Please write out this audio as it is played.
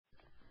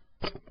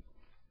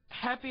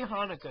happy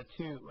Hanukkah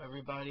too,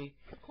 everybody.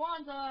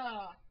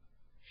 Kwanzaa!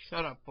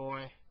 Shut up,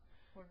 boy.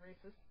 What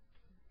racist?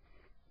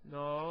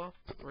 No,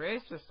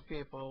 racist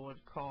people would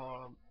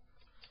call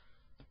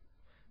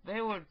they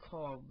would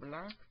call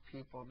black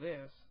people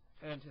this,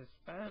 and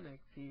Hispanic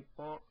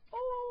people,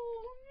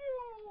 oh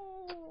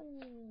no!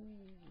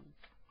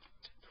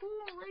 Too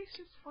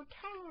racist for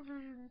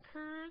television,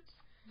 kids.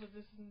 But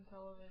this isn't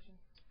television.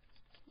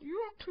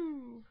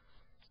 YouTube.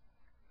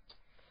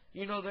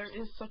 You know, there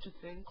is such a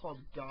thing called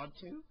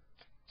GodTube.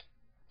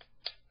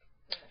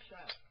 Yeah, shut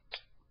up.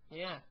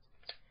 Yeah.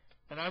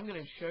 And I'm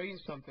gonna show you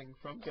something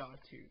from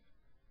GodTube.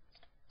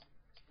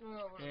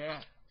 Oh,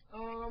 Yeah.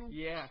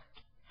 Yeah.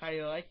 How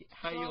you like it?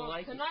 How you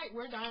like tonight it?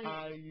 we're dining.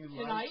 How you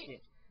Tonight like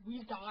it?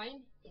 we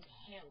dine in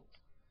hell.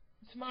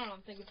 Tomorrow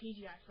I'm thinking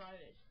TGI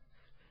Fridays.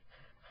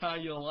 How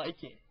you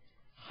like it?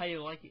 How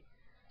you like it?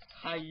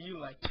 How you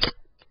like it?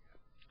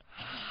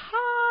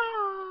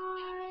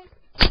 Hi.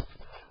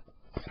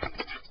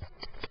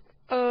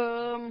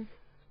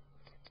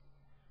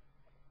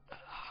 Let's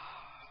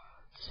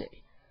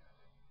see.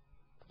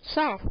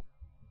 So,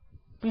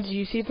 did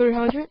you see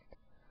 300?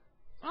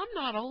 I'm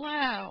not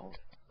allowed.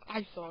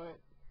 I saw it.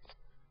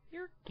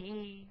 You're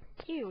gay.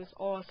 It was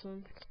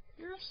awesome.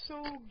 You're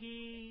so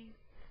gay.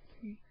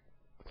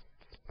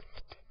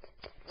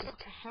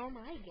 How am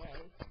I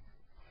gay?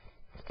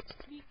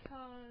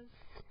 Because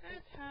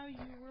that's how you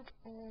were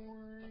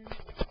born.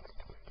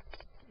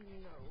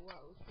 No, I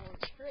was born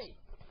straight.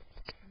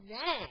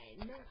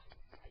 Then, I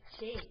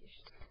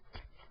changed.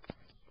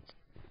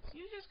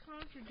 You just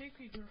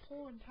contradicted your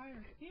whole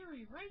entire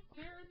theory right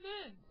there and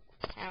then.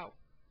 How?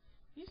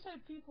 You said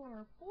people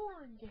are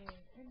born gay,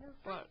 and your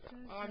friend But says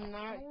I'm they're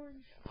not.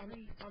 born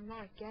straight. I'm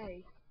not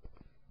gay.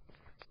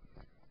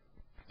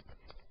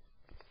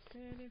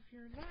 Then if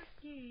you're not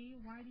gay,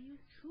 why do you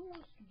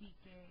choose to be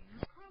gay?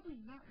 You're probably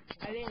not gay.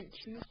 I didn't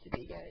choose to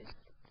be gay.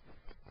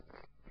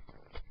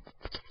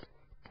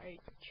 I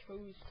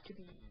chose to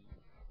be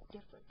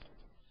different.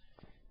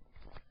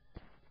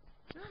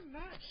 You're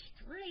not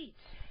straight.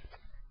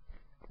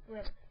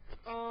 Whatever.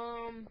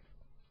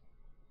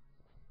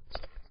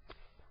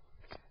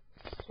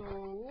 So,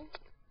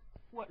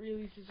 what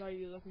releases are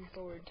you looking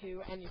forward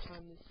to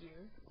anytime this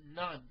year?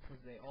 None, because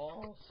they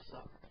all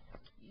suck.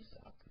 You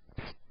suck.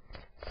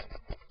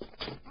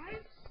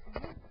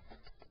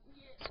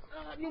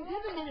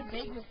 Nintendo made a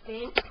big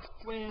mistake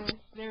with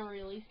their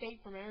release date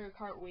for Mario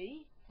Kart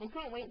Wii. They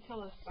couldn't wait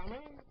until the summer.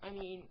 I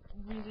mean,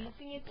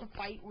 releasing it to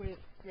fight with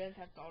Grand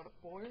Theft Auto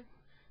 4.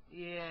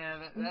 Yeah,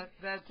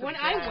 that's a When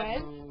bad I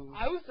went, move.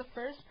 I was the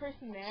first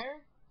person there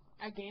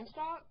at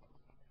GameStop.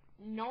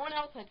 No one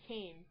else had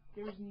came.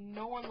 There was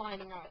no one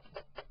lining up.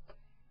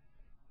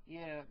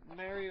 Yeah,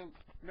 Mario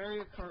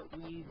Kart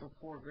Wii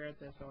before Grand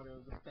Theft Auto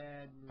was a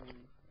bad move.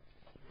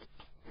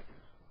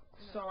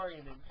 Sorry,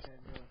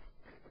 Nintendo.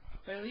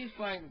 But at least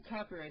buying the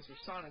copyrights for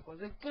Sonic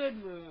was a good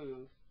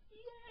move.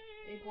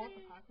 Yay! They bought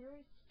the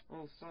copyrights?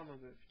 Oh, some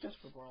of it, just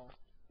for Brawl.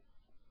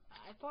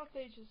 I thought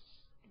they just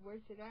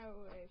worked it out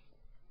with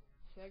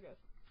Sega.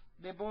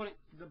 They bought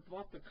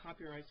the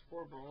copyrights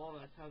for Brawl.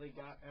 That's how they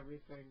got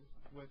everything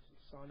with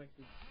Sonic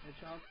the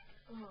Hedgehog.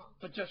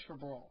 But just for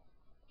Brawl.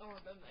 Oh,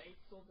 and then they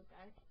sold it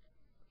back?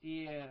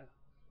 Yeah.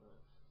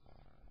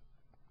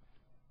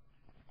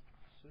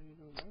 So, you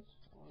know, that's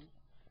fun.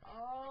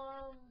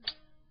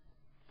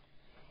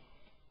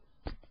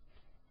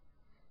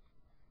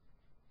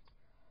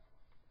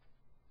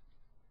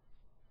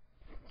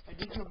 I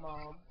did your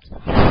mom.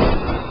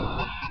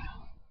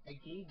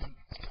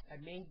 I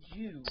made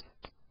you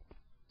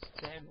a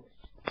sandwich.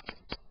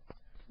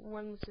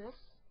 When was this?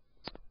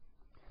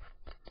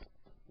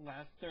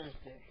 Last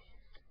Thursday.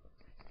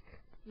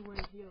 You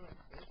weren't here last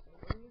Thursday,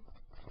 were you?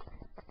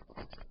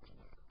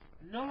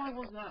 No, I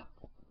was not.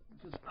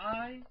 Because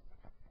I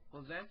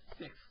was at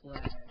Six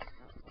Flags.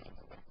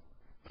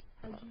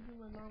 How'd you do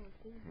my mom a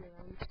favor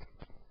then?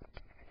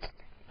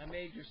 I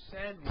made your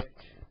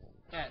sandwich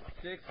at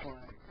Six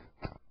Flags.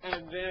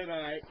 And then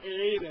I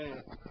ate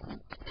it.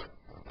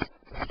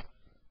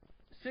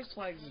 Six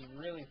Flags is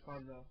really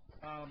fun though.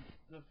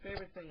 The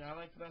favorite thing I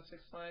like about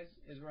Six Flags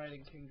is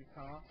riding King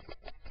Ka,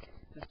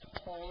 the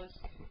tallest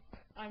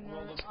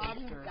roller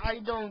coaster I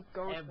don't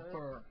go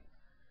ever.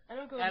 I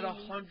don't go at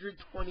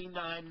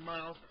 129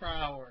 miles per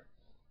hour.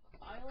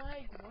 I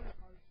like water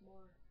parks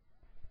more.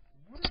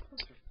 Water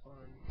parks are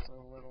fun for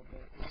a little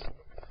bit.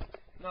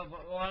 No,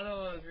 but one of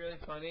what was really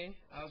funny,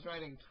 I was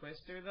riding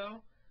Twister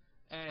though,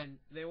 and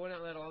they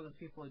wouldn't let all the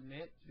people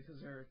admit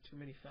because there were too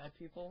many fat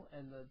people,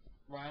 and the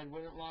ride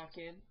wouldn't lock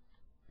in.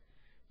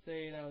 So,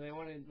 you know, they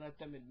wouldn't let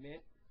them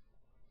admit.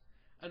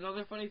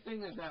 Another funny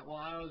thing is that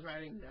while I was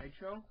riding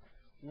Nitro,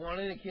 one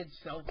of the kids'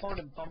 cell phone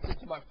and bumped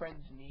into my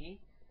friend's knee,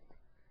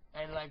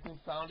 and like we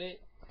found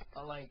it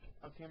like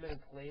a few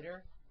minutes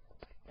later,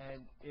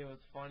 and it was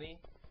funny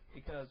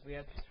because we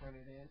had to turn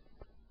it in.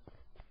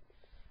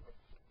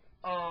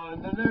 Oh,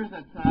 and then there's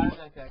that time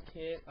like that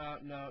kid.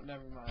 No,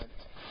 never mind.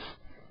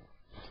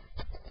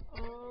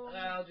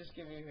 I'll just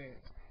give you a hint.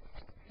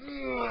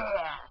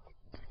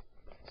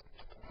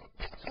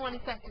 20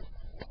 seconds.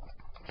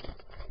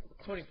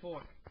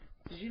 24.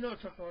 Did you know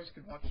Chuck Norris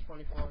could watch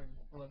 24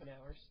 in 11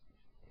 hours?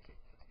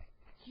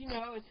 You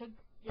know, it took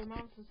your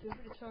mom so stupid.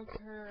 It took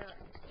her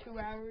 2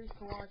 hours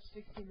to watch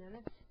 60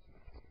 Minutes.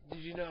 Did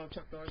you know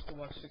Chuck Norris could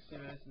watch 60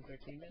 minutes in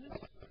 13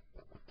 minutes?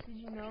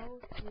 Did you know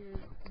you're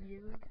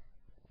weird?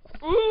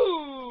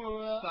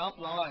 Ooh! Stop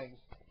lying.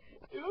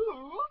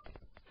 Ooh!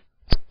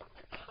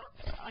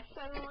 I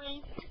said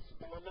racist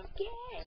for the gay.